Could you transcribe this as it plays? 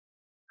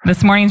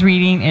This morning's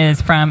reading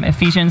is from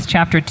Ephesians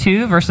chapter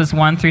 2, verses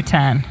 1 through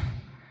 10.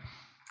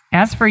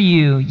 As for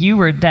you, you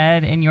were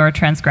dead in your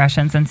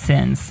transgressions and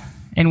sins,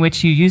 in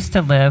which you used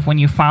to live when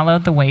you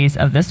followed the ways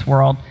of this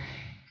world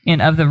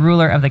and of the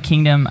ruler of the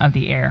kingdom of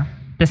the air,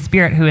 the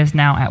spirit who is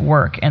now at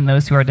work in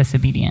those who are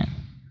disobedient.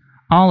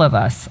 All of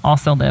us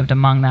also lived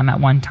among them at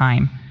one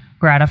time,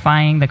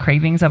 gratifying the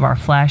cravings of our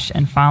flesh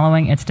and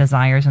following its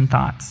desires and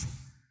thoughts.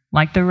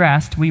 Like the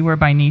rest, we were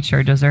by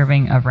nature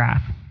deserving of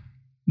wrath.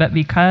 But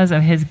because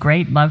of his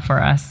great love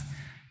for us,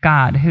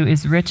 God, who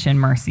is rich in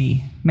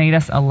mercy, made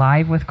us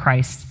alive with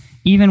Christ,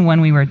 even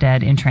when we were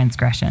dead in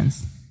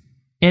transgressions.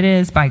 It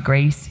is by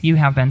grace you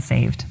have been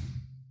saved.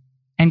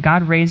 And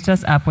God raised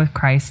us up with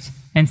Christ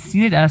and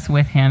seated us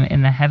with him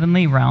in the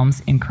heavenly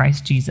realms in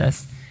Christ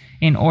Jesus,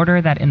 in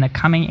order that in the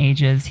coming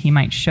ages he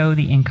might show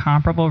the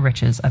incomparable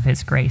riches of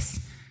his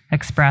grace,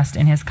 expressed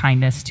in his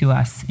kindness to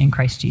us in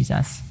Christ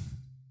Jesus.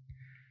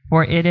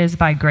 For it is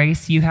by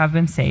grace you have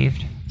been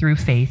saved, through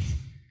faith.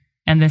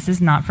 And this is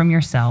not from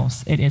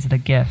yourselves, it is the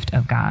gift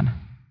of God,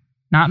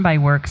 not by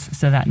works,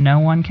 so that no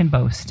one can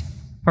boast.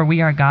 For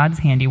we are God's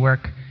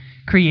handiwork,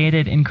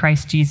 created in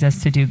Christ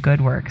Jesus to do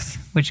good works,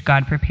 which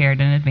God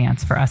prepared in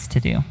advance for us to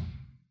do.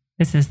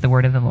 This is the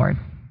word of the Lord.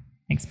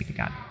 Thanks be to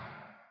God.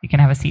 You can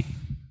have a seat.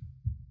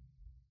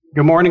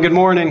 Good morning, good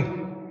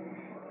morning.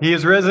 He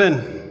is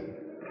risen.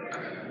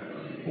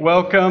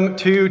 Welcome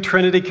to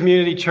Trinity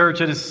Community Church.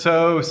 It is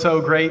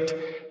so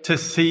great to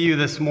see you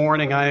this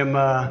morning. I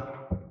am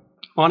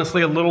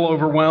honestly a little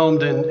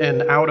overwhelmed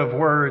and out of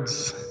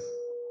words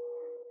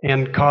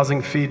and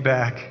causing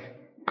feedback.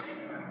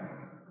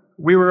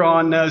 We were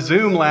on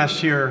Zoom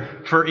last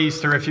year for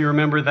Easter, if you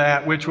remember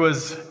that, which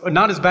was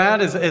not as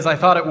bad as I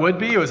thought it would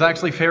be. It was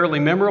actually fairly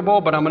memorable,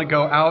 but I'm going to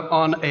go out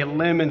on a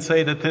limb and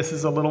say that this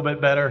is a little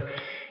bit better.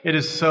 It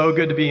is so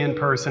good to be in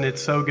person.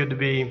 It's so good to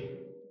be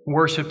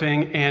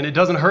worshiping, and it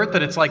doesn't hurt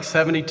that it's like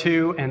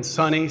 72 and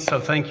sunny, so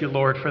thank you,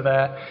 Lord, for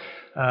that.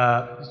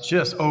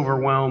 Just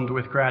overwhelmed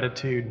with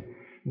gratitude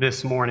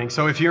this morning.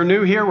 So if you're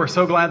new here, we're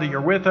so glad that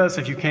you're with us.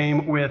 If you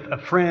came with a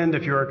friend,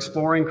 if you're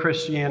exploring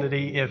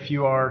Christianity, if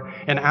you are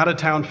an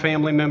out-of-town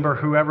family member,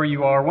 whoever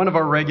you are, one of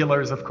our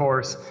regulars, of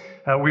course,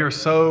 we are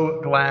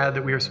so glad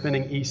that we are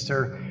spending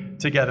Easter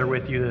together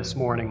with you this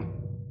morning.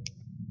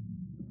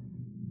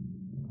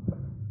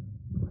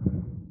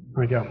 There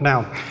we go.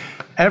 Now,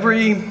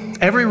 every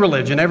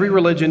religion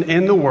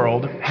in the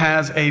world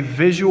has a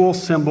visual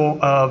symbol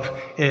of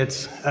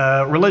its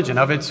religion,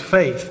 of its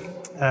faith.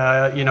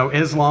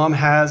 Islam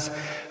has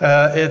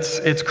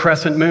its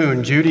crescent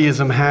moon.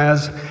 Judaism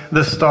has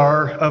the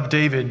Star of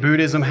David.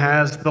 Buddhism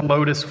has the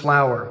lotus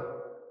flower.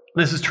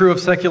 This is true of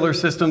secular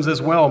systems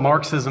as well.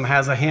 Marxism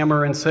has a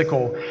hammer and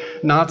sickle.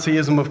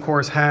 Nazism, of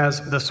course,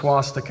 has the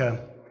swastika.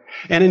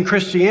 And in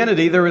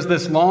Christianity, there was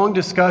this long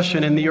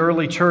discussion in the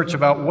early church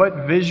about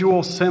what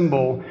visual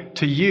symbol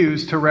to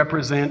use to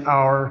represent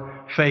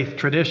our faith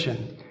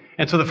tradition.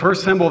 And so the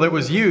first symbol that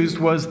was used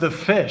was the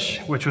fish,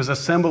 which was a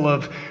symbol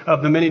of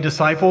the many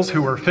disciples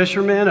who were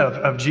fishermen,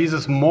 of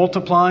Jesus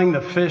multiplying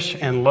the fish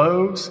and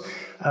loaves.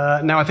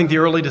 Now, I think the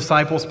early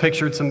disciples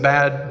pictured some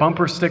bad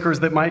bumper stickers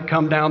that might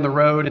come down the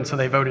road, and so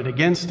they voted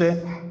against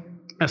it.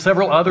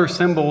 Several other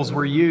symbols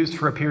were used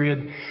for a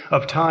period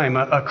of time.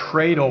 A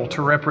cradle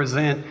to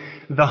represent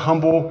the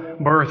humble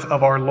birth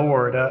of our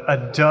Lord,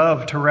 a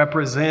dove to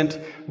represent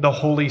the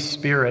Holy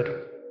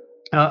Spirit,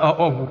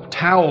 a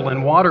towel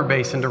and water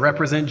basin to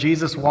represent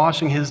Jesus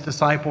washing his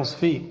disciples'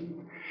 feet.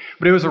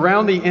 But it was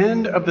around the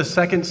end of the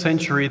 2nd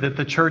century that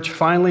the church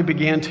finally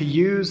began to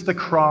use the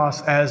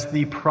cross as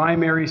the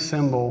primary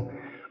symbol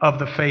of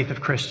the faith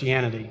of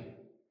Christianity.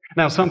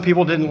 Now, some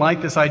people didn't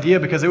like this idea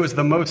because it was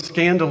the most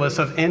scandalous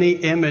of any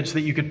image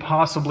that you could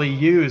possibly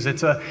use.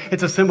 It's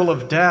a symbol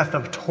of death,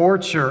 of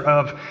torture,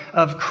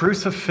 of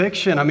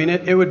crucifixion. I mean,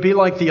 it would be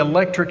like the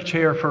electric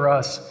chair for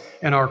us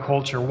in our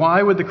culture.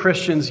 Why would the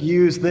Christians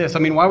use this? I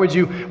mean, why would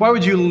you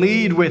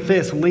lead with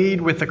this,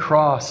 lead with the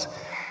cross,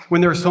 when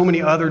there are so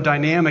many other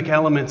dynamic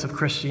elements of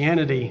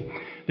Christianity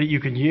that you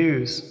could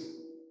use?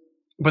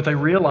 But they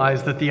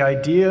realized that the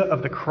idea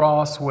of the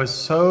cross was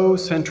so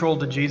central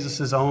to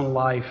Jesus' own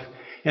life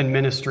and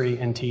ministry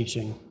and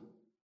teaching.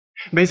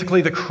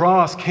 Basically, the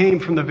cross came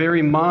from the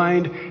very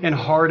mind and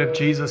heart of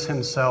Jesus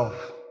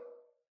himself.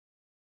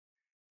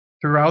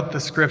 Throughout the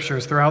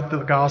scriptures, throughout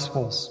the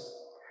Gospels,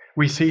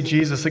 we see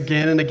Jesus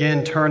again and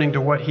again turning to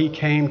what he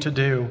came to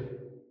do.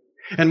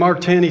 In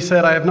Mark 10, he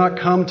said, "I have not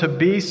come to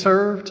be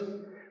served,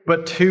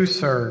 but to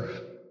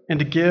serve, and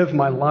to give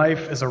my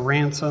life as a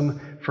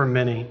ransom for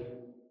many."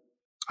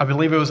 I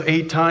believe it was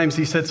 8 times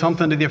he said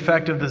something to the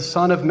effect of, "The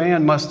Son of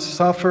Man must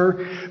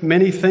suffer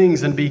many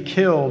things and be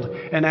killed,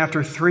 and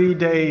after 3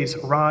 days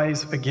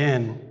rise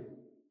again."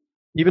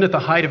 Even at the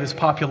height of his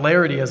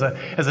popularity as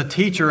a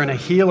teacher and a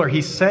healer,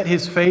 he set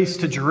his face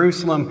to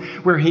Jerusalem,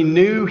 where he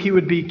knew he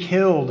would be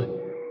killed.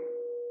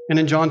 And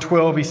in John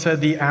 12, he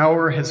said, "The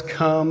hour has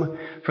come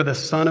for the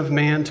Son of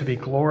Man to be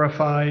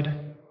glorified.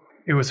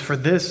 It was for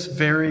this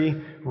very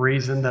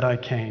reason that I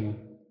came."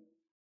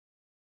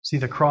 See,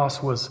 the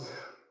cross was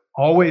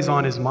always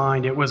on his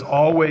mind. It was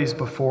always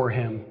before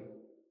him.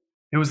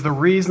 It was the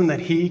reason that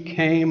he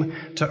came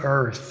to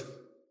earth.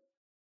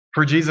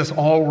 For Jesus,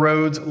 all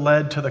roads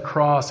led to the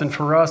cross. And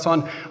for us,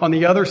 on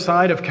the other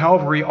side of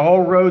Calvary,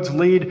 all roads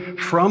lead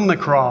from the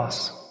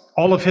cross.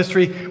 All of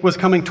history was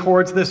coming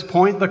towards this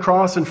point, the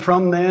cross, and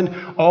from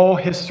then, all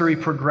history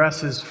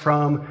progresses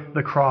from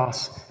the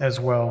cross as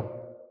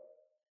well.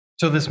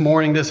 So this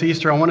morning, this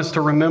Easter, I want us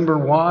to remember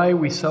why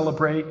we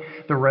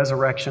celebrate the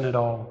resurrection at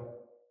all.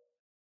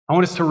 I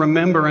want us to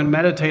remember and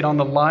meditate on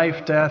the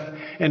life, death,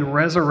 and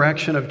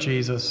resurrection of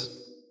Jesus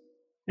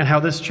and how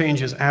this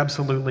changes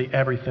absolutely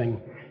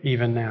everything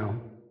even now.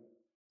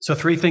 So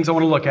 3 things I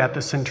want to look at: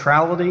 the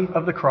centrality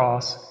of the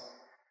cross,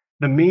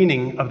 the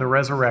meaning of the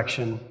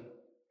resurrection,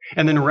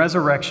 and then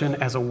resurrection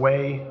as a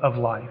way of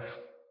life.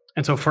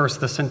 And so first,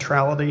 the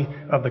centrality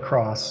of the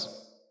cross.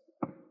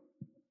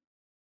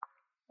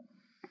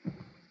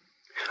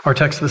 Our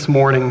text this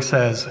morning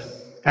says,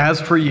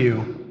 "As for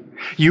you,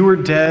 you were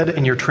dead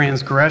in your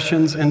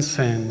transgressions and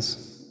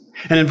sins."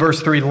 And in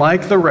verse 3,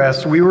 "Like the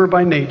rest, we were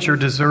by nature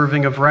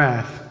deserving of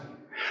wrath.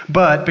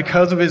 But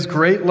because of his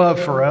great love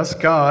for us,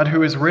 God,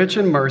 who is rich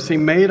in mercy,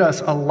 made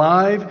us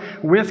alive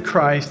with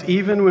Christ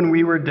even when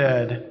we were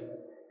dead.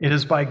 It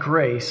is by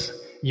grace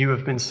you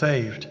have been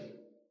saved."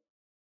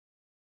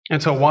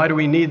 And so why do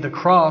we need the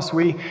cross?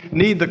 We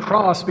need the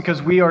cross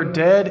because we are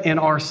dead in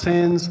our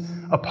sins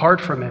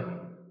apart from it.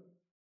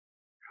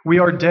 We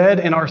are dead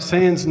in our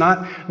sins,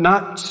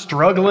 not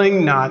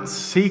struggling, not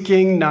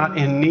seeking, not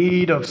in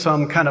need of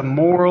some kind of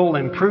moral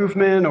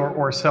improvement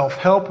or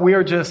self-help. We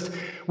are just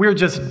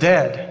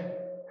dead.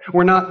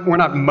 We're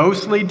not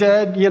mostly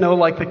dead,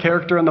 like the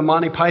character in the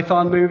Monty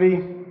Python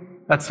movie.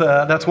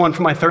 That's one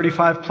for my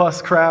 35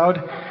 plus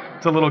crowd.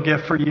 It's a little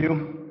gift for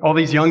you. All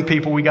these young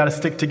people, we got to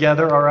stick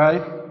together, all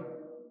right?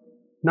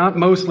 Not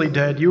mostly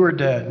dead. You are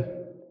dead,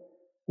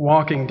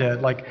 walking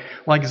dead,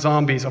 like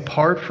zombies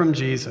apart from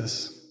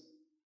Jesus.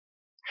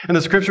 And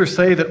the scriptures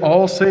say that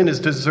all sin is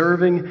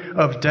deserving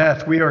of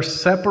death. We are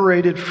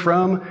separated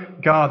from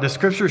God. The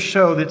scriptures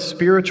show that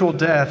spiritual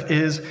death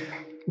is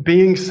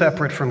being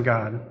separate from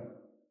God.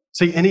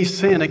 See, any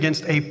sin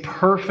against a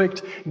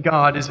perfect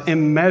God is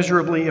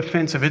immeasurably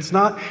offensive.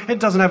 It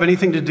doesn't have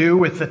anything to do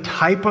with the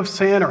type of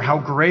sin or how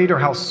great or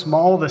how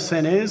small the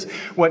sin is.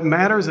 What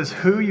matters is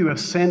who you have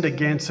sinned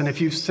against. And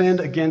if you've sinned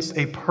against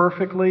a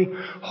perfectly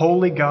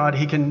holy God,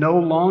 he can no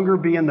longer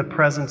be in the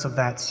presence of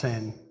that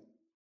sin.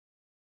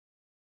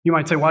 You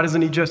might say, why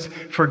doesn't he just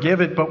forgive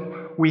it?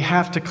 But we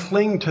have to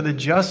cling to the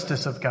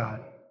justice of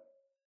God.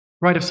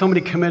 Right? If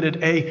somebody committed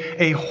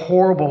a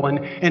horrible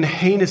and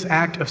heinous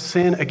act of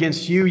sin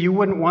against you, you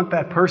wouldn't want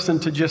that person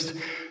to just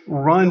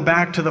run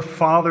back to the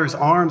Father's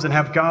arms and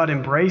have God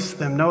embrace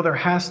them. No, there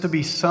has to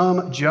be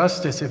some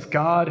justice if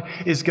God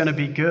is going to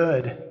be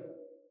good.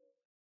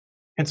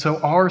 And so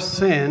our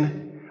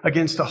sin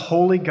against a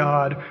holy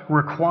God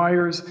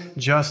requires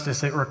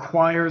justice. It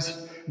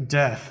requires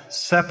death,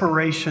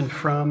 separation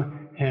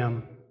from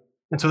him.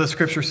 And so the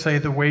scriptures say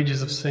the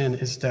wages of sin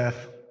is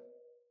death.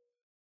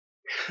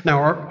 Now,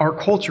 our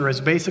culture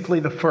is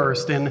basically the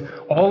first in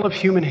all of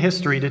human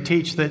history to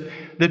teach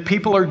that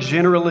people are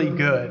generally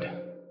good.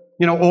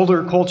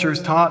 Older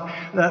cultures taught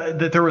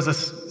that there was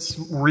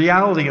a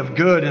reality of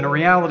good and a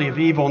reality of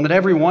evil, and that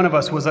every one of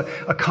us was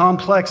a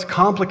complex,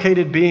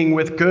 complicated being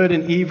with good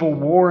and evil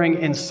warring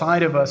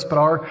inside of us. But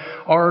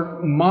our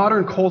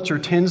modern culture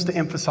tends to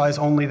emphasize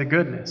only the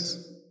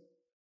goodness.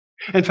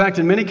 In fact,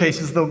 in many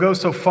cases, they'll go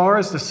so far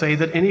as to say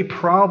that any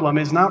problem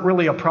is not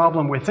really a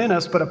problem within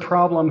us, but a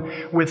problem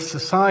with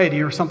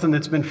society or something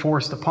that's been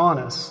forced upon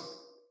us.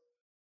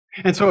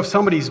 And so if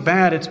somebody's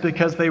bad, it's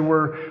because they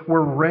were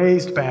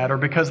raised bad or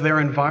because their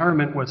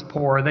environment was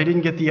poor or they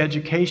didn't get the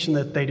education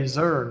that they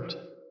deserved.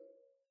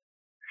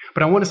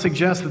 But I want to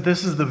suggest that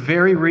this is the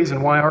very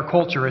reason why our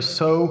culture is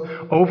so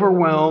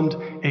overwhelmed,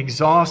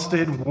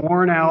 exhausted,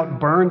 worn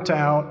out, burnt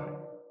out.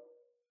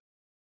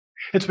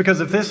 It's because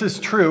if this is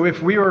true,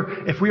 if we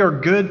are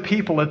good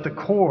people at the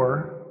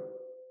core,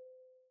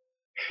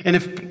 and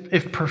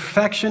if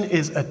perfection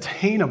is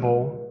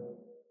attainable,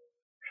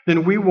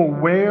 then we will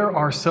wear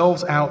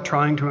ourselves out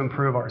trying to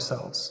improve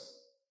ourselves.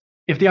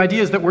 If the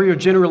idea is that we're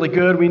generally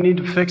good, we need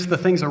to fix the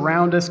things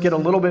around us, get a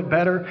little bit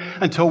better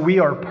until we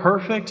are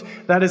perfect,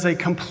 that is a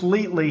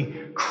completely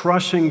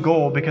crushing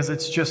goal because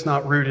it's just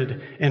not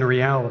rooted in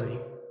reality.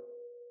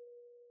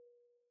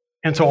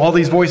 And so all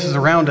these voices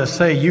around us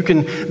say you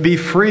can be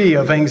free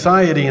of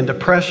anxiety and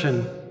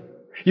depression.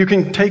 You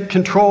can take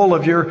control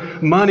of your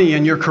money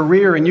and your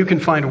career, and you can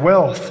find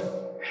wealth.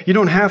 You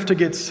don't have to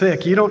get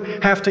sick. You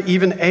don't have to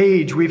even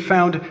age. We've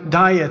found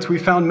diets.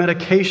 We've found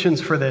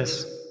medications for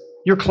this.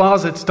 Your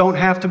closets don't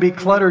have to be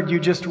cluttered. You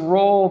just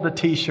roll the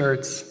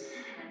t-shirts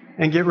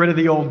and get rid of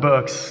the old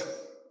books.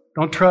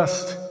 Don't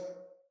trust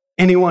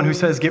anyone who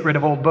says get rid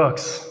of old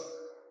books.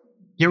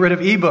 Get rid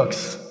of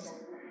e-books.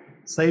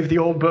 Save the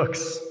old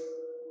books.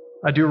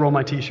 I do roll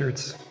my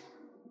t-shirts.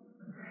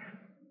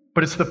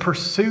 But it's the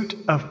pursuit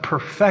of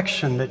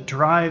perfection that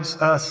drives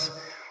us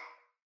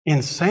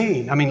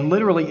insane. I mean,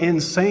 literally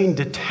insane,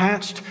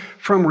 detached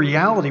from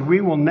reality.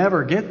 We will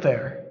never get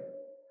there.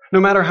 No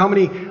matter how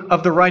many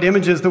of the right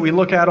images that we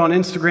look at on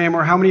Instagram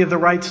or how many of the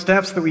right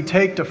steps that we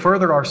take to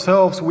further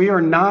ourselves, we are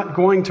not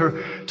going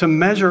to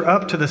measure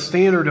up to the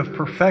standard of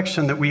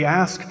perfection that we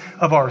ask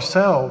of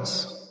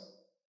ourselves.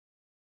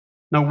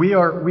 No, we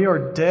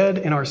are dead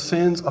in our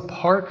sins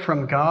apart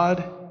from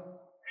God.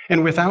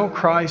 And without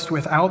Christ,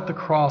 without the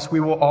cross, we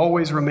will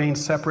always remain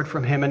separate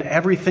from Him. And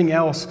everything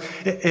else,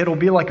 it'll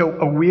be like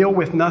a wheel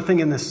with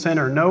nothing in the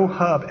center, no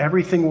hub.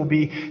 Everything will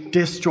be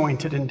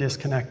disjointed and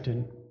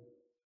disconnected.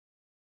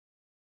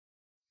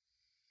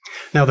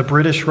 Now, the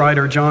British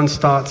writer John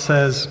Stott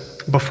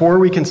says, before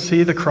we can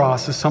see the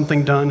cross as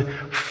something done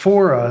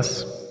for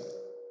us,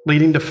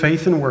 leading to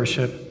faith and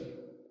worship,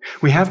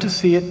 we have to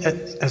see it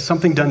as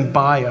something done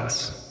by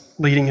us,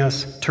 leading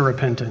us to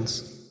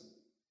repentance.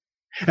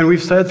 And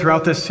we've said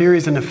throughout this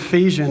series in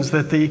Ephesians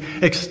that the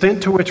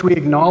extent to which we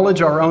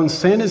acknowledge our own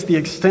sin is the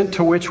extent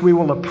to which we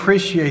will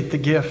appreciate the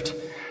gift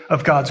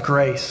of God's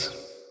grace.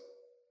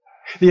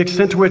 The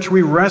extent to which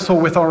we wrestle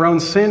with our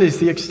own sin is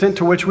the extent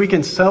to which we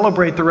can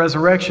celebrate the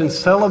resurrection,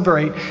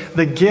 celebrate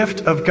the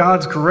gift of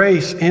God's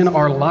grace in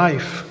our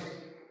life.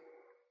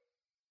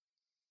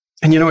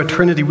 And at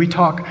Trinity, we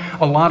talk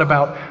a lot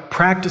about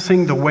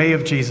practicing the way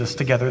of Jesus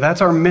together.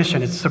 That's our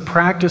mission. It's to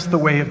practice the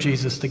way of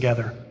Jesus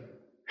together.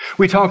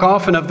 We talk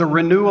often of the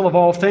renewal of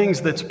all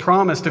things that's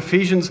promised.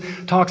 Ephesians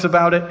talks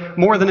about it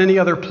more than any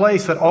other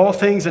place, that all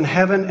things in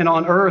heaven and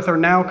on earth are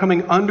now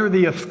coming under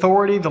the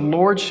authority, the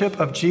lordship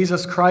of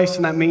Jesus Christ,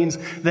 and that means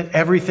that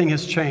everything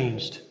has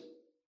changed.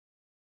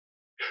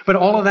 But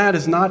all of that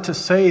is not to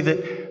say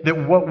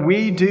that what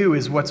we do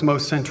is what's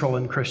most central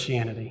in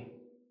Christianity.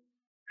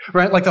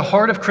 Right? Like the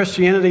heart of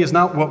Christianity is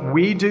not what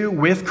we do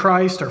with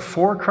Christ or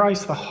for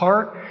Christ. The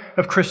heart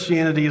of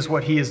Christianity is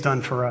what He has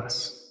done for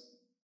us.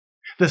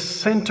 The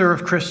center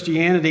of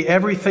Christianity,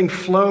 everything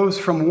flows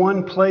from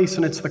one place,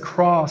 and it's the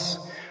cross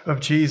of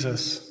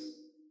Jesus.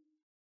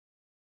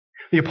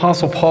 The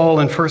Apostle Paul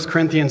in 1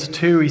 Corinthians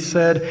 2, he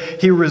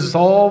said, he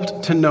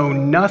resolved to know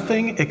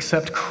nothing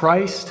except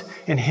Christ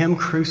and Him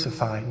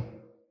crucified.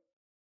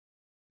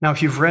 Now,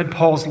 if you've read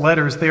Paul's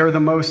letters, they are the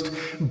most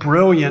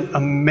brilliant,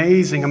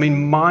 amazing,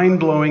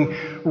 mind-blowing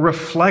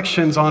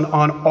reflections on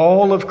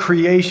all of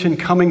creation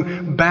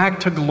coming back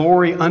to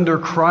glory under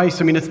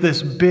Christ. It's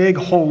this big,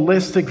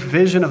 holistic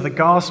vision of the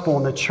gospel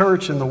and the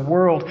church and the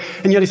world.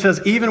 And yet he says,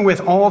 even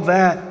with all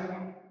that,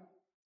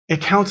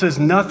 it counts as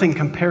nothing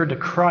compared to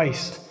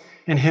Christ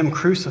and Him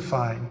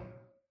crucified.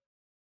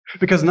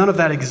 Because none of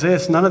that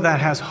exists, none of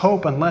that has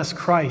hope unless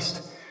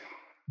Christ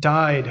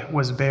died,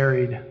 was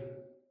buried,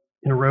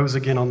 and rose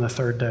again on the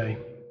third day.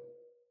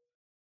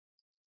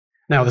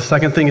 Now, the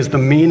second thing is the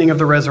meaning of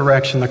the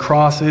resurrection. The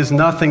cross is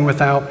nothing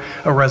without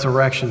a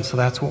resurrection, so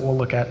that's what we'll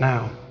look at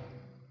now.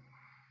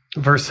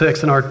 Verse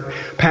 6 in our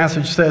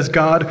passage says,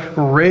 God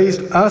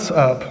raised us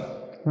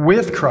up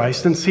with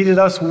Christ and seated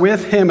us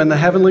with Him in the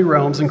heavenly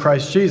realms in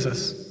Christ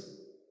Jesus.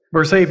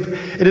 Verse 8,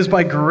 it is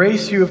by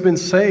grace you have been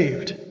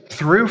saved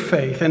through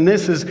faith, and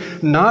this is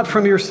not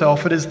from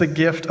yourself, it is the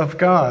gift of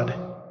God,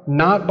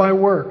 not by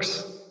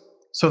works,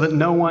 so that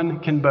no one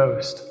can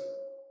boast.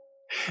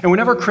 And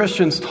whenever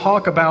Christians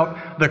talk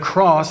about the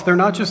cross, they're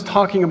not just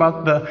talking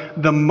about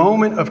the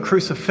moment of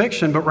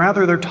crucifixion, but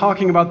rather they're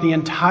talking about the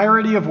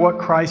entirety of what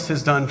Christ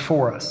has done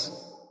for us.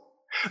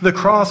 The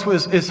cross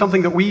is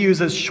something that we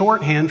use as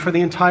shorthand for the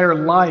entire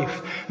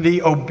life,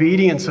 the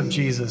obedience of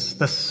Jesus,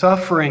 the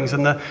sufferings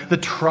and the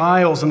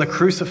trials and the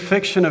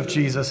crucifixion of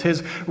Jesus,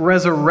 His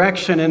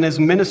resurrection and His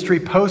ministry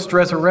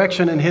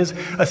post-resurrection and His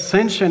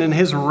ascension and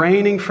His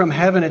reigning from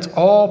heaven. It's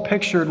all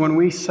pictured when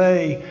we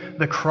say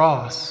the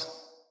cross.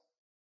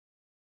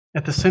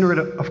 At the center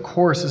of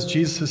course, is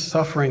Jesus'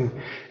 suffering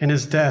and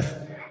His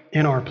death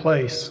in our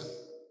place.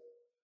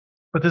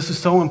 But this is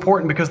so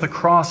important because the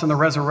cross and the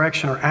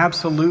resurrection are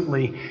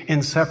absolutely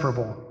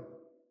inseparable.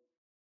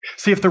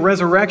 See, if the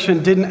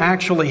resurrection didn't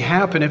actually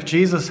happen, if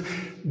Jesus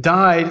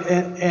died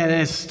and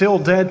is still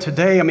dead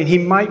today, He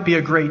might be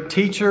a great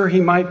teacher,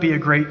 He might be a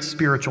great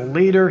spiritual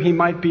leader, He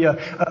might be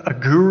a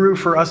guru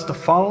for us to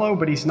follow,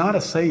 but He's not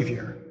a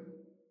Savior.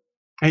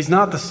 He's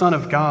not the Son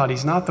of God,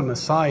 He's not the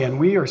Messiah, and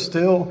we are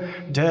still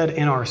dead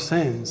in our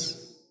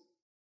sins.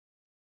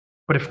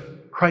 But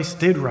if Christ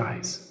did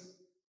rise,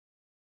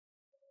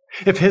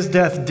 if His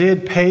death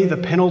did pay the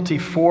penalty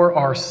for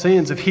our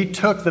sins, if He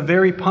took the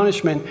very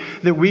punishment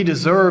that we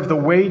deserve, the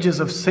wages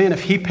of sin,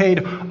 if He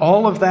paid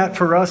all of that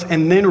for us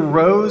and then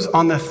rose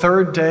on the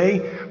third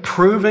day,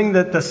 proving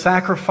that the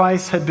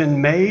sacrifice had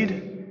been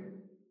made,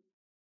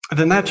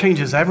 then that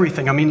changes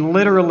everything.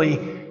 Literally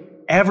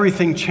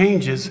everything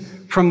changes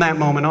from that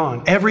moment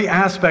on. Every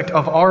aspect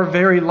of our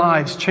very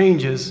lives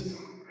changes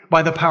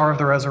by the power of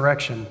the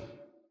resurrection.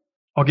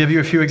 I'll give you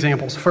a few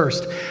examples.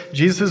 First,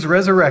 Jesus'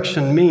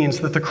 resurrection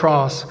means that the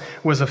cross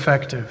was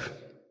effective.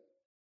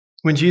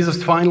 When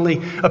Jesus finally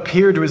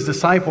appeared to His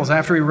disciples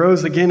after He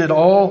rose again, it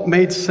all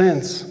made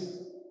sense.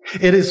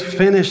 It is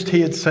finished, He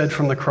had said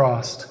from the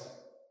cross.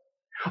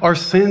 Our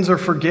sins are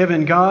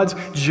forgiven. God's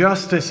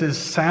justice is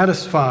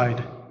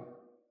satisfied.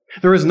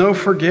 There is no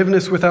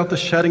forgiveness without the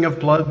shedding of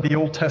blood, the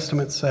Old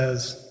Testament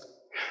says.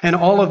 And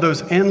all of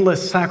those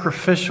endless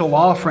sacrificial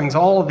offerings,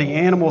 all of the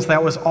animals,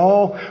 that was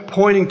all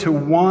pointing to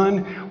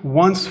one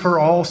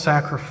once-for-all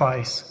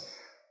sacrifice,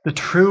 the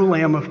true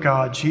Lamb of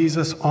God,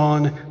 Jesus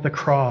on the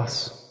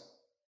cross.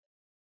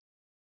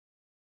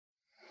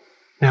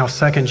 Now,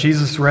 second,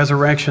 Jesus'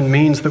 resurrection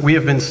means that we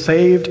have been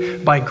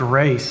saved by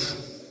grace.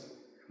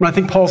 And I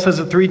think Paul says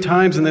it 3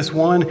 times in this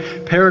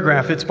one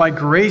paragraph. It's by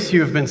grace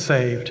you have been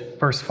saved,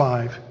 verse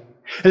 5.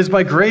 It is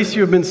by grace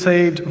you have been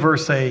saved,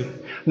 verse 8.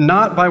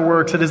 Not by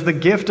works. It is the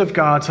gift of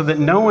God so that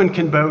no one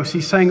can boast.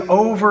 He's saying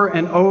over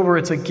and over,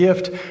 it's a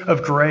gift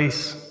of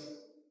grace.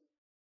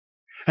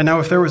 And now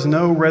if there was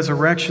no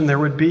resurrection, there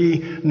would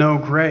be no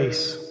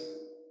grace.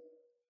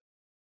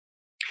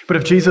 But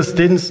if Jesus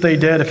didn't stay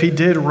dead, if he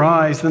did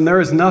rise, then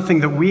there is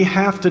nothing that we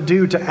have to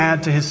do to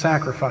add to his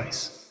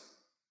sacrifice.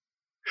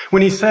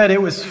 When he said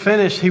it was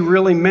finished, he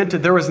really meant it.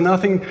 There was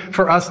nothing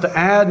for us to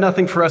add,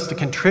 nothing for us to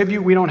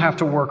contribute. We don't have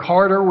to work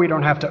harder. We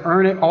don't have to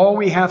earn it. All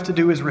we have to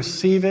do is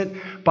receive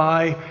it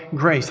by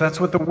grace.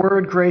 That's what the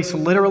word grace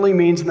literally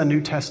means in the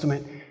New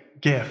Testament,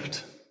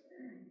 gift.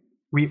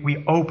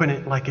 We open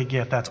it like a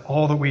gift. That's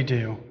all that we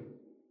do.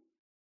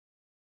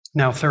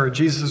 Now, third,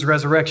 Jesus'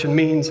 resurrection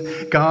means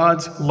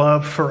God's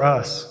love for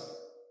us.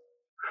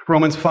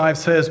 Romans 5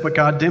 says, but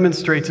God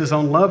demonstrates his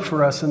own love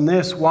for us in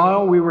this: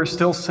 while we were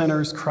still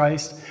sinners,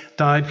 Christ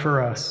died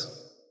for us.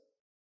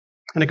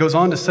 And it goes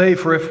on to say,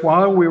 for if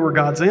while we were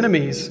God's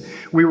enemies,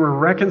 we were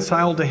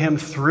reconciled to him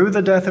through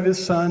the death of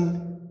his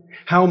Son,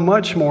 how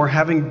much more,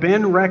 having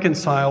been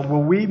reconciled,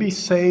 will we be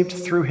saved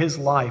through his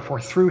life,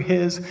 or through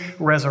his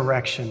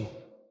resurrection?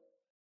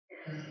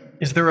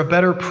 Is there a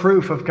better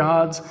proof of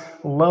God's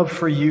love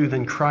for you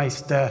than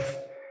Christ's death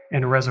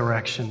and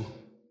resurrection?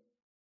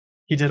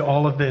 He did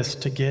all of this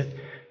to get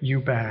you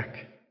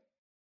back.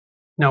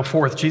 Now,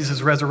 fourth,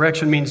 Jesus'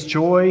 resurrection means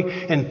joy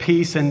and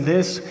peace in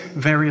this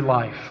very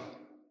life.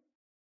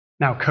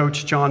 Now,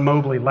 Coach John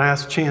Mobley,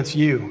 Last Chance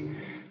U.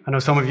 I know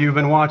some of you have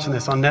been watching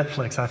this on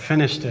Netflix. I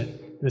finished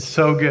it. It's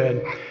so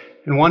good.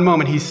 In one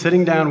moment, he's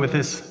sitting down with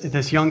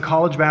this young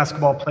college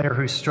basketball player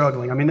who's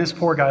struggling. I mean, this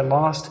poor guy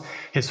lost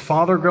his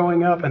father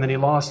growing up, and then he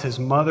lost his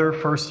mother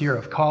first year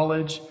of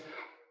college.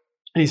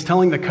 And he's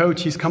telling the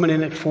coach he's coming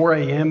in at 4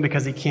 a.m.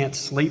 because he can't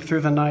sleep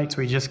through the night,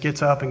 so he just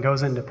gets up and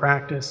goes into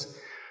practice.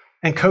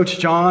 And Coach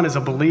John is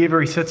a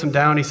believer. He sits him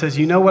down. He says,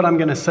 you know what I'm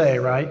going to say,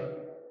 right?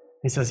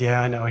 He says,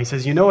 yeah, I know. He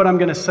says, you know what I'm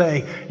going to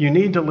say? You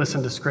need to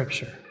listen to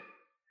Scripture.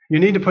 You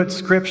need to put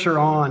Scripture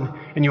on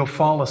and you'll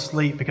fall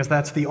asleep, because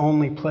that's the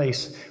only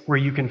place where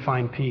you can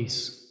find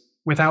peace.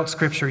 Without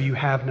Scripture, you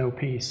have no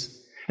peace.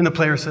 And the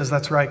player says,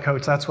 that's right,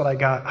 Coach. That's what I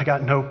got. I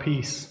got no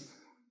peace.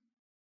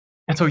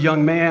 And so,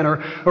 young man,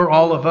 or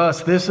all of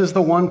us, this is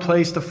the one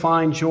place to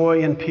find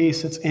joy and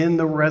peace. It's in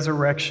the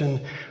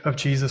resurrection of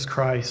Jesus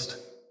Christ.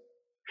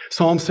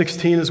 Psalm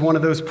 16 is one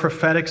of those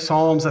prophetic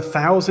psalms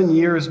 1,000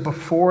 years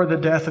before the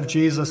death of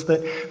Jesus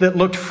that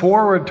looked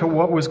forward to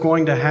what was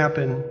going to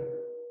happen.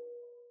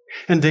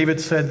 And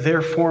David said,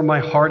 therefore my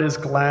heart is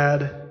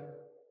glad.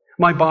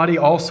 My body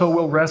also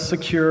will rest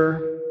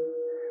secure,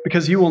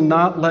 because you will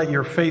not let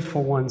your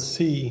faithful ones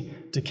see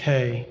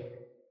decay.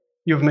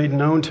 You have made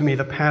known to me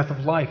the path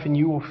of life, and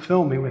you will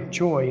fill me with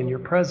joy in your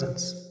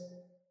presence.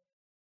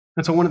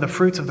 And so one of the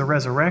fruits of the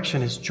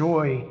resurrection is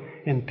joy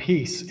and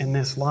peace in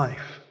this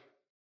life.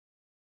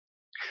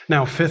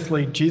 Now,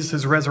 fifthly,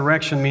 Jesus'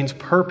 resurrection means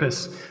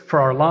purpose for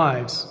our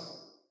lives.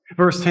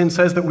 Verse 10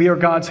 says that we are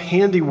God's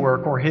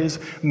handiwork, or his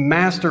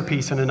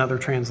masterpiece in another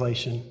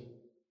translation.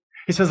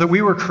 He says that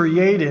we were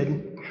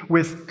created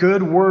with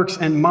good works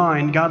in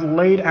mind. God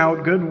laid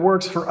out good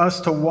works for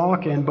us to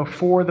walk in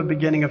before the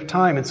beginning of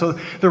time. And so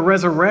the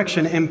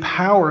resurrection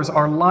empowers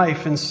our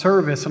life and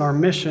service and our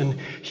mission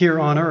here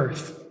on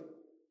earth.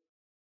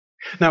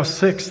 Now,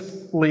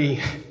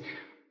 sixthly,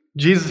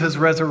 Jesus'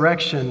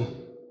 resurrection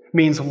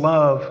means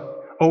love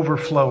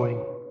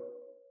overflowing.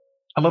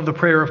 I love the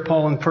prayer of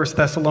Paul in 1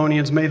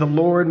 Thessalonians. May the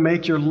Lord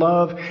make your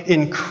love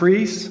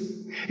increase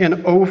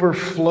and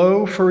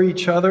overflow for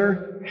each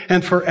other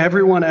and for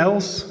everyone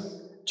else,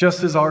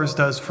 just as ours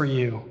does for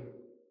you.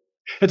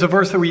 It's a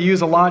verse that we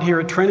use a lot here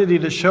at Trinity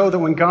to show that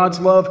when God's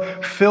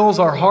love fills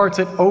our hearts,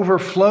 it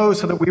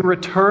overflows so that we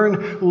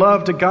return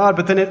love to God,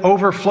 but then it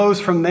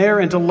overflows from there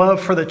into love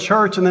for the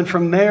church, and then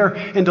from there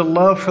into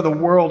love for the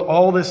world.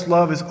 All this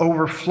love is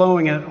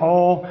overflowing, and it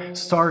all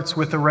starts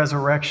with the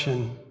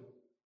resurrection,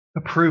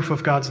 the proof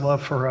of God's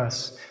love for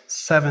us.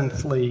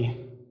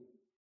 Seventhly,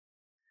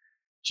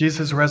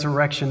 Jesus'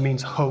 resurrection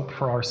means hope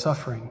for our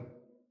suffering.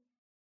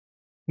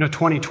 You know,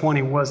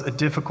 2020 was a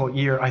difficult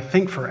year, I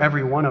think, for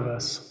every one of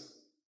us.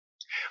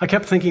 I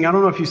kept thinking, I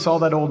don't know if you saw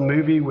that old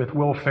movie with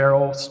Will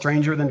Ferrell,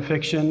 Stranger Than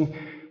Fiction,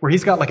 where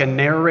he's got like a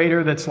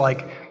narrator that's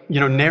like,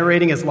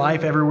 narrating his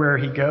life everywhere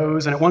he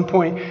goes. And at one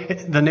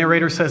point, the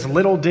narrator says,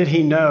 little did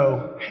he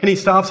know. And he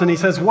stops and he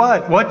says,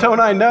 what? What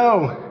don't I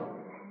know?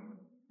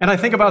 And I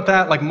think about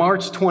that like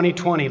March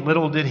 2020,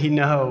 little did he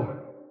know.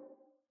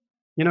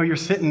 You know, you're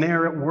sitting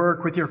there at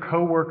work with your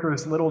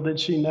coworkers, little did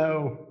she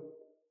know.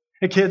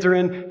 The kids are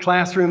in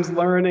classrooms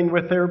learning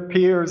with their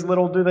peers,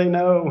 little do they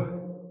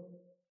know.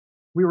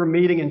 We were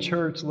meeting in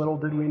church, little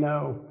did we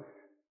know.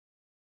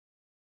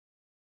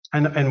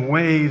 And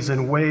waves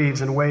and waves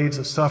and waves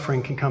of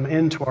suffering can come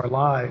into our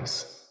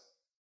lives.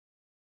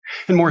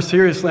 And more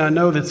seriously, I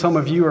know that some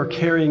of you are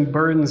carrying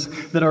burdens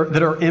that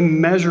are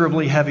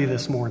immeasurably heavy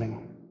this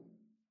morning.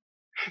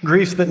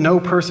 Griefs that no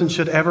person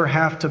should ever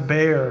have to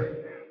bear.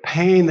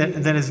 Pain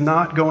that is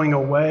not going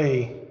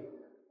away.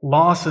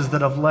 Losses that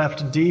have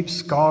left deep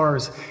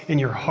scars in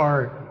your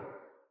heart.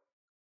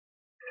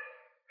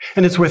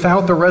 And it's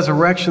without the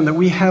resurrection that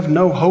we have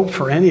no hope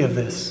for any of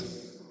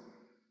this.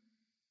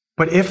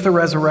 But if the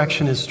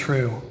resurrection is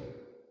true,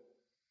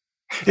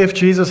 if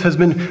Jesus has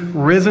been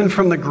risen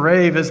from the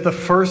grave as the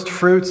first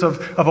fruits of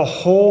a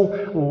whole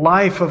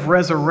life of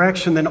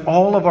resurrection, then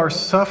all of our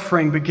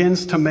suffering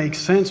begins to make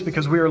sense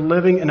because we are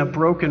living in a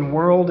broken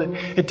world.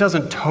 It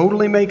doesn't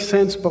totally make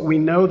sense, but we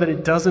know that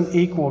it doesn't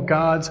equal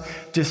God's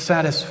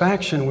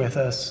dissatisfaction with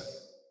us.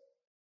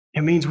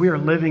 It means we are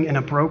living in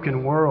a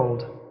broken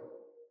world,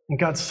 and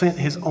God sent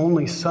His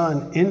only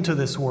Son into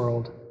this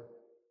world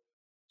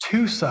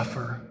to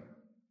suffer.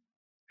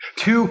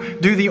 To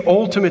do the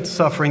ultimate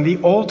suffering, the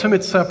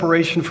ultimate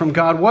separation from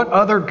God. What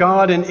other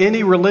God in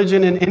any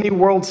religion, in any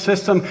world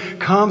system,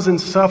 comes and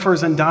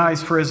suffers and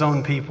dies for His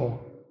own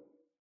people?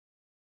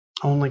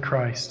 Only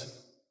Christ.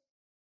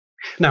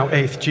 Now,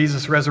 eighth,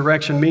 Jesus'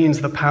 resurrection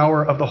means the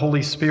power of the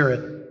Holy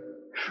Spirit.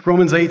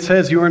 Romans 8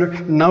 says, you are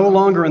no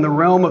longer in the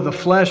realm of the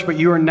flesh, but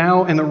you are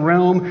now in the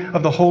realm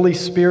of the Holy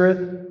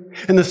Spirit.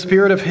 And the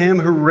Spirit of Him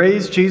who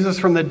raised Jesus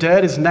from the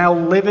dead is now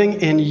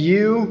living in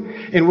you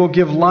and will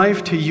give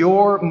life to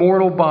your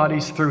mortal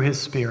bodies through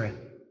His Spirit.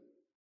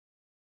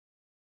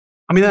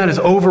 I mean, that is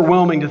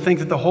overwhelming to think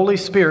that the Holy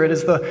Spirit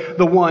is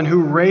the one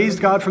who raised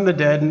God from the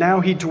dead. And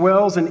now He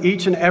dwells in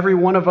each and every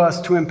one of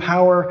us to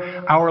empower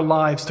our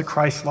lives to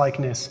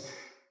Christ-likeness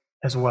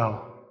as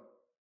well.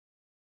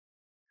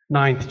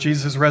 Ninth,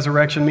 Jesus'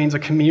 resurrection means a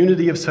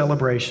community of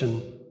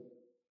celebration.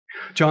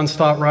 John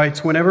Stott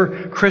writes,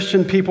 whenever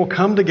Christian people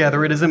come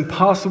together, it is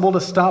impossible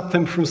to stop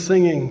them from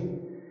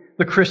singing.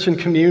 The Christian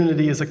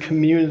community is a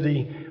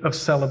community of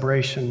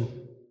celebration.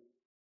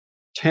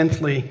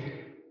 Tenthly,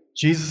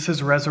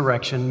 Jesus'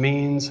 resurrection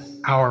means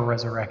our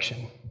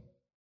resurrection.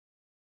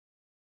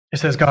 It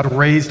says God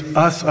raised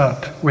us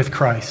up with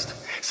Christ,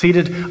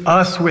 seated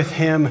us with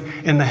Him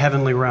in the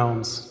heavenly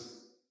realms.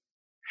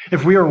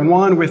 If we are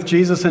one with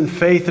Jesus in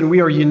faith and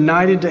we are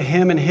united to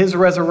Him, and His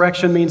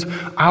resurrection means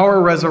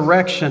our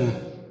resurrection.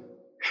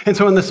 And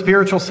so in the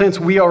spiritual sense,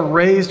 we are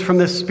raised from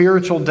this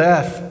spiritual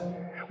death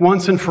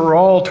once and for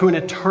all to an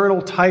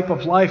eternal type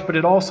of life. But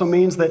it also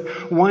means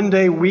that one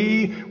day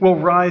we will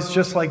rise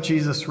just like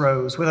Jesus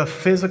rose, with a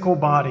physical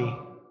body,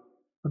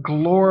 a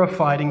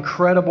glorified,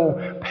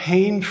 incredible,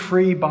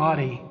 pain-free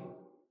body.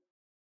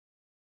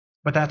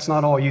 But that's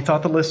not all. You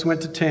thought the list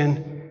went to 10.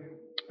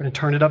 We're going to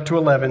turn it up to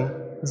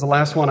 11. This is the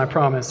last one, I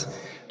promise.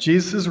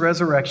 Jesus'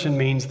 resurrection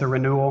means the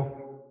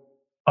renewal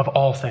of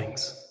all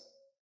things.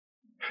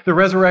 The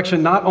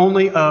resurrection not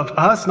only of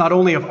us, not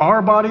only of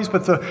our bodies,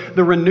 but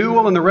the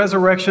renewal and the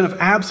resurrection of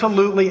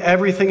absolutely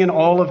everything in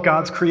all of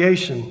God's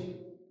creation.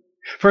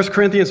 1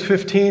 Corinthians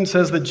 15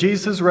 says that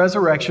Jesus'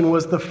 resurrection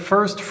was the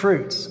first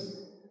fruits.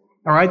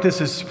 All right, this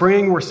is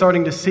spring. We're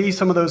starting to see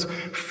some of those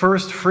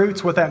first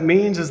fruits. What that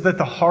means is that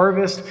the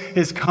harvest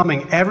is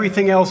coming.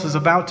 Everything else is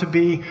about to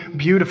be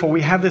beautiful. We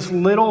have this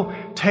little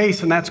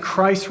taste, and that's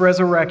Christ's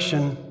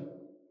resurrection.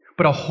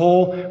 But a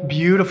whole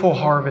beautiful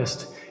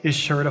harvest is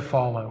sure to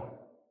follow.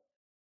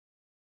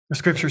 The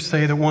scriptures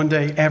say that one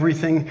day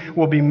everything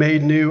will be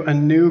made new, a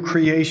new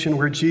creation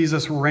where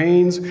Jesus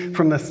reigns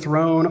from the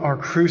throne, our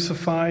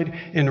crucified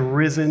and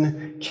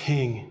risen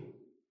King.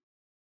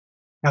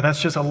 Now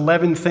that's just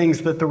 11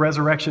 things that the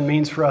resurrection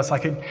means for us. I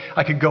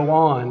could go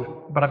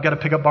on, but I've got to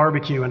pick up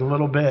barbecue in a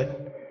little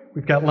bit.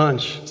 We've got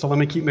lunch, so let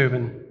me keep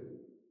moving.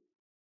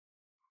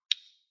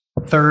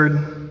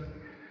 Third,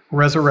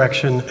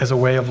 resurrection as a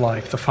way of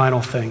life, the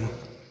final thing.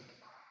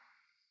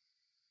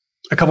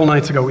 A couple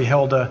nights ago, we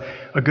held a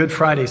Good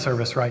Friday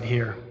service right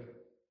here.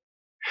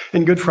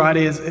 And Good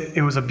Friday,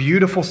 it was a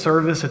beautiful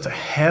service. It's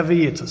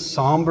a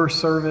somber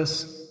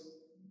service.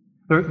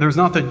 There's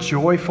not the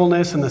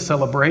joyfulness and the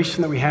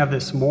celebration that we have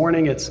this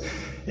morning.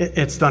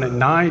 It's done at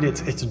night.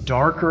 It's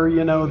darker,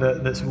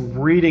 the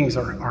readings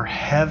are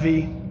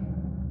heavy.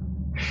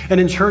 And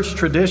in church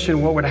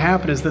tradition, what would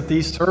happen is that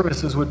these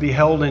services would be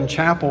held in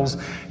chapels,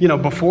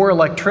 before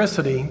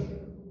electricity.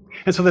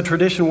 And so the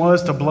tradition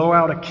was to blow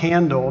out a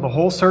candle. The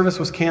whole service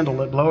was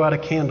candlelit, blow out a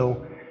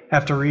candle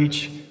after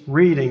each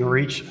reading or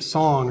each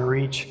song or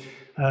each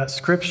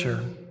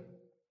scripture.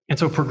 And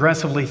so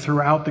progressively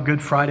throughout the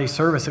Good Friday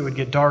service, it would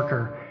get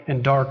darker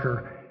and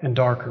darker and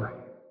darker.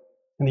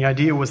 And the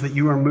idea was that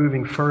you are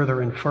moving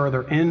further and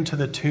further into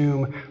the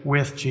tomb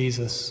with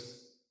Jesus,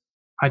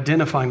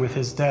 identifying with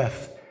His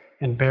death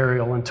and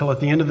burial, until at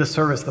the end of the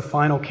service, the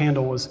final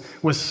candle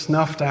was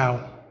snuffed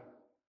out,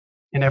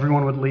 and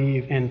everyone would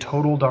leave in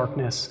total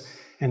darkness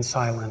and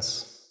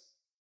silence.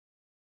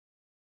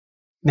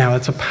 Now,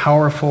 it's a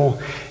powerful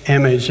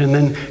image. And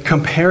then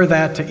compare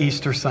that to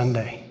Easter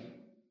Sunday.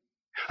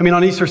 I mean,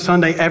 on Easter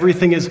Sunday,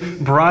 everything is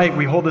bright.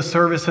 We hold the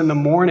service in the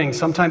morning.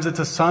 Sometimes it's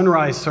a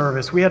sunrise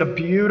service. We had a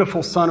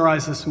beautiful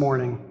sunrise this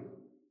morning.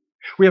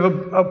 We have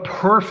a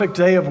perfect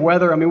day of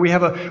weather. I mean, we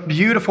have a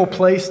beautiful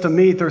place to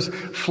meet. There's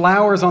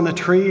flowers on the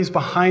trees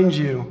behind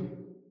you.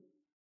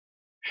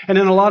 And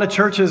in a lot of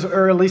churches,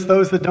 or at least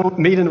those that don't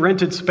meet in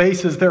rented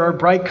spaces, there are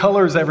bright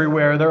colors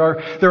everywhere.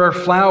 There are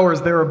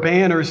flowers, there are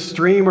banners,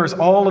 streamers,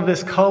 all of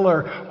this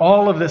color,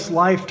 all of this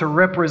life to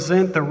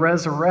represent the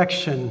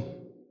resurrection.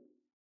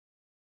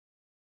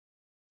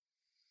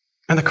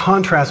 And the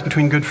contrast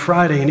between Good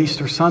Friday and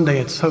Easter Sunday,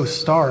 it's so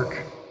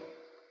stark.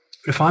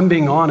 If I'm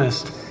being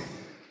honest,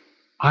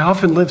 I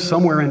often live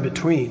somewhere in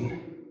between.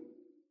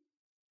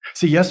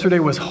 See, yesterday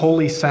was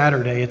Holy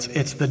Saturday.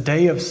 It's the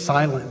day of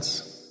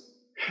silence.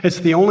 It's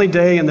the only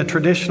day in the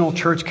traditional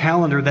church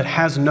calendar that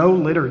has no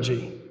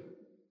liturgy.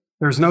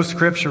 There's no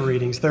scripture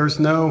readings. There's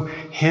no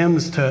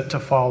hymns to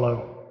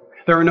follow.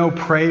 There are no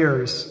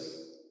prayers.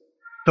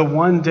 The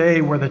one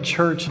day where the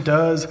church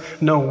does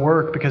no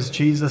work because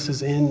Jesus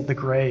is in the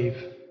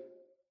grave.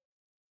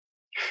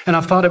 And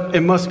I've thought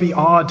it must be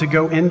odd to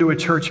go into a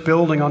church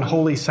building on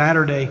Holy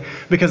Saturday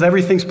because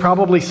everything's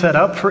probably set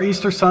up for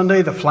Easter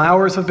Sunday. The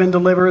flowers have been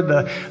delivered.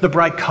 The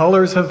bright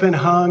colors have been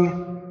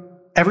hung.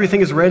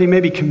 Everything is ready.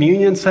 Maybe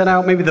communion set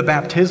out. Maybe the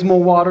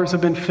baptismal waters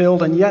have been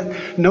filled. And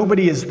yet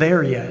nobody is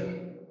there yet.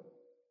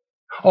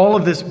 All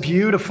of this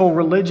beautiful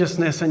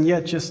religiousness and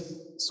yet just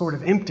sort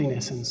of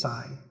emptiness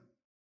inside.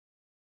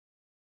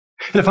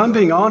 And if I'm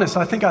being honest,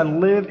 I think I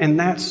live in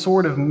that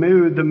sort of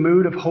mood, the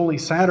mood of Holy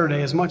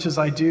Saturday, as much as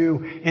I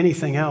do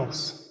anything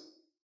else.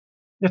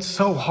 It's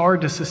so hard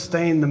to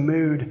sustain the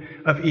mood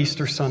of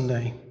Easter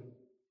Sunday.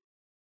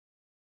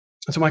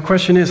 And so my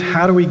question is,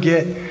 how do we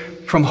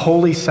get from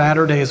Holy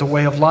Saturday as a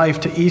way of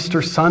life to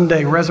Easter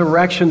Sunday,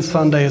 Resurrection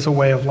Sunday as a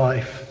way of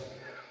life?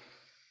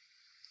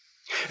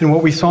 And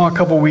what we saw a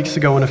couple weeks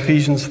ago in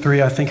Ephesians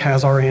 3, I think,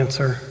 has our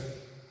answer.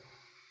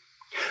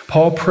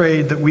 Paul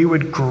prayed that we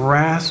would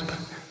grasp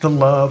the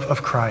love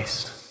of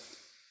Christ.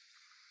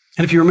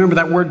 And if you remember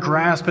that word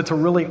grasp, it's a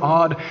really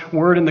odd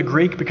word in the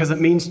Greek because it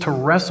means to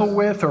wrestle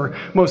with, or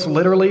most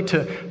literally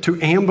to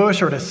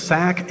ambush or to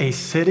sack a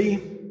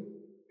city.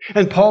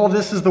 And Paul,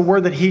 this is the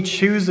word that he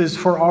chooses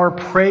for our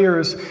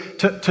prayers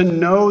to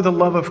know the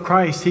love of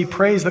Christ. He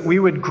prays that we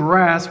would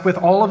grasp with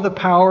all of the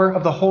power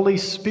of the Holy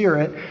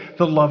Spirit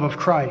the love of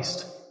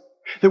Christ.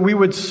 That we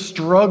would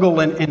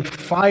struggle and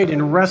fight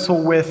and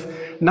wrestle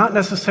with, not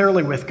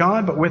necessarily with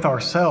God, but with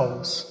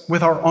ourselves,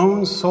 with our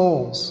own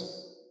souls.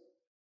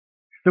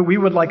 That we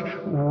would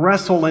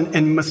wrestle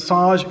and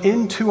massage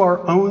into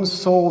our own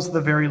souls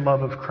the very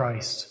love of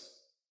Christ.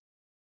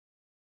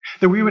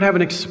 That we would have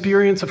an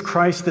experience of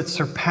Christ that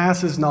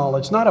surpasses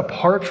knowledge, not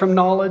apart from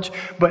knowledge,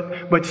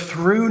 but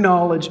through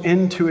knowledge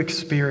into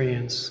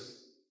experience.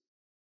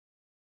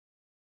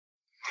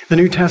 The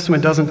New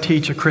Testament doesn't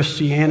teach a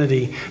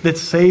Christianity that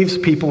saves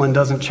people and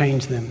doesn't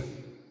change them.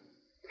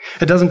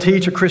 It doesn't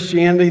teach a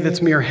Christianity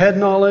that's mere head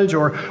knowledge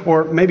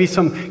or maybe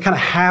some kind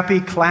of happy,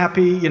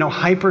 clappy,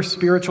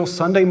 hyper-spiritual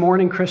Sunday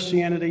morning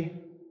Christianity.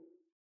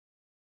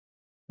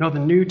 No, the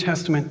New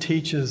Testament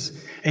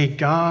teaches a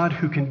God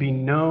who can be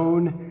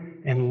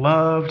known and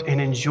loved and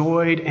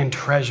enjoyed and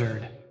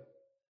treasured.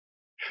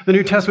 The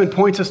New Testament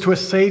points us to a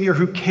Savior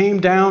who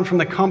came down from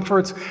the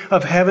comforts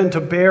of heaven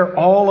to bear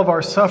all of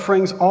our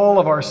sufferings, all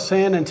of our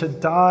sin, and to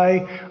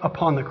die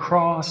upon the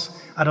cross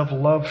out of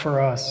love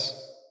for us.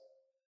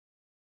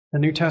 The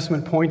New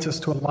Testament points us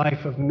to a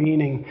life of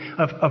meaning,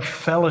 of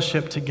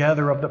fellowship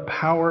together, of the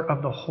power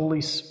of the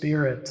Holy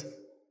Spirit.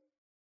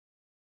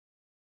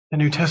 The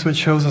New Testament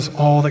shows us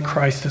all that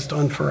Christ has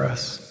done for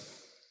us.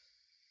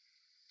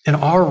 And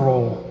our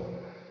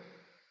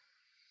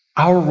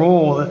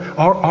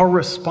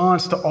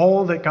response to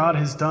all that God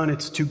has done,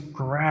 it's to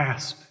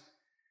grasp.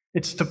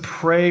 It's to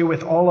pray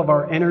with all of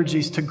our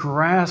energies, to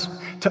grasp,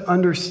 to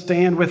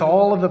understand with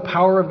all of the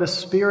power of the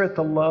Spirit,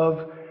 the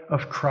love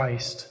of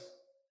Christ.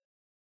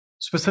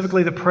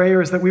 Specifically, the prayer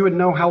is that we would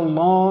know how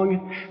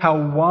long, how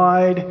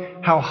wide,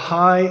 how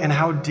high, and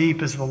how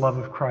deep is the love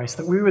of Christ.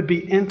 That we would be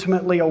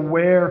intimately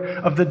aware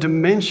of the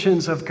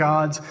dimensions of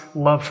God's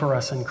love for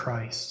us in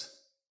Christ.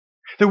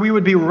 That we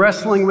would be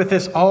wrestling with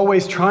this,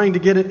 always trying to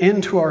get it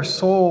into our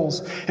souls.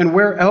 And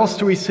where else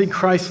do we see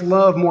Christ's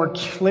love more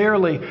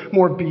clearly,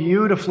 more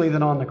beautifully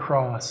than on the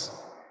cross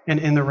and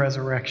in the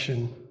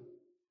resurrection?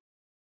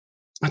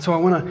 And so I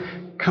want to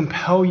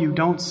compel you,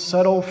 don't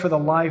settle for the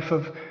life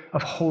of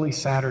Holy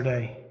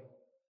Saturday.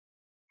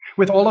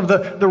 With all of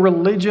the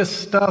religious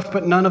stuff,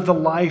 but none of the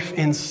life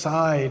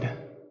inside.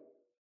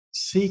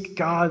 Seek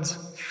God's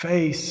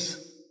face.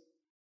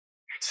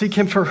 Seek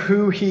Him for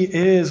who He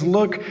is.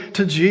 Look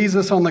to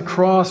Jesus on the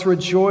cross.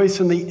 Rejoice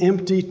in the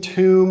empty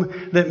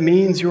tomb that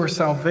means your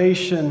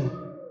salvation.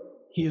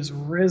 He is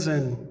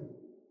risen.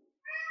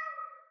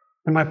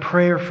 And my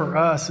prayer for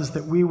us is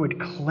that we would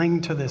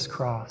cling to this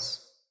cross.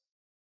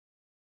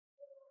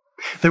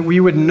 that we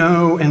would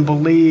know and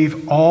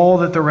believe all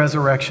that the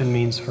resurrection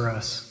means for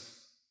us.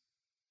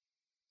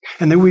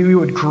 And that we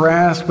would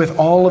grasp with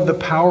all of the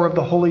power of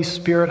the Holy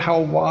Spirit how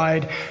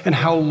wide and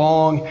how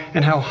long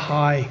and how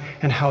high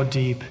and how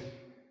deep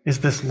is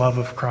this love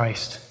of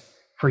Christ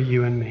for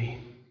you and me.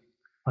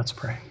 Let's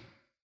pray.